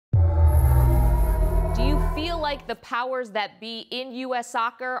like the powers that be in U.S.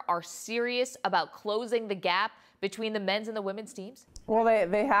 soccer are serious about closing the gap between the men's and the women's teams? Well,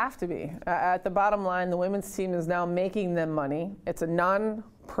 they have to be. At the bottom line, the women's team is now making them money. It's a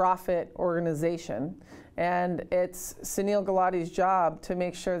non-profit organization, and it's Sunil Gulati's job to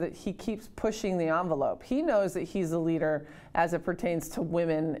make sure that he keeps pushing the envelope. He knows that he's a leader as it pertains to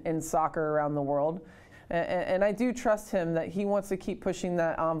women in soccer around the world, and I do trust him that he wants to keep pushing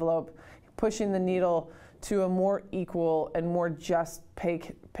that envelope, pushing the needle to a more equal and more just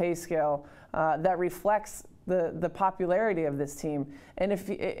pay scale that reflects the popularity of this team. And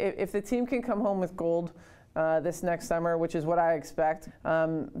if the team can come home with gold this next summer, which is what I expect,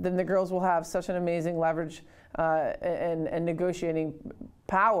 then the girls will have such an amazing leverage and negotiating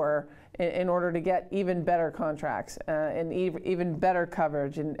power in order to get even better contracts and even better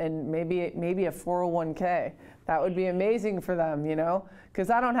coverage and maybe a 401k. That would be amazing for them, you know,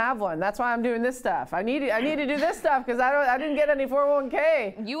 because I don't have one. That's why I'm doing this stuff. I need to do this stuff because I didn't get any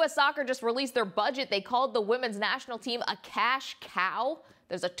 401k. U.S. Soccer just released their budget. They called the women's national team a cash cow.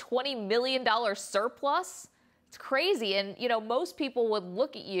 There's a $20 million surplus. It's crazy. And, you know, most people would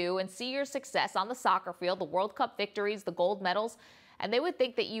look at you and see your success on the soccer field, the World Cup victories, the gold medals, and they would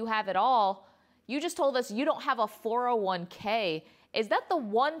think that you have it all. You just told us you don't have a 401k. Is that the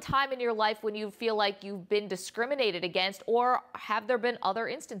one time in your life when you feel like you've been discriminated against, or have there been other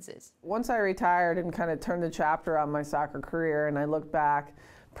instances? Once I retired and kind of turned the chapter on my soccer career and I looked back,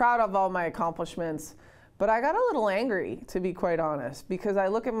 proud of all my accomplishments, but I got a little angry, to be quite honest, because I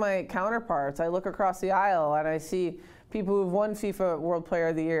look at my counterparts, I look across the aisle and I see people who've won FIFA World Player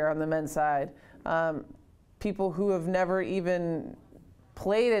of the Year on the men's side, people who have never even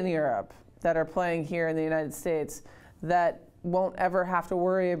played in Europe that are playing here in the United States that won't ever have to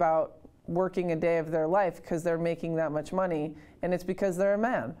worry about working a day of their life because they're making that much money, and it's because they're a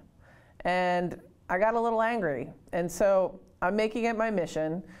man. And I got a little angry, and so I'm making it my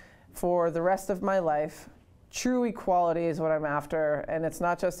mission for the rest of my life. True equality is what I'm after, and it's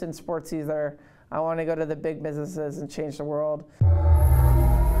not just in sports either. I want to go to the big businesses and change the world.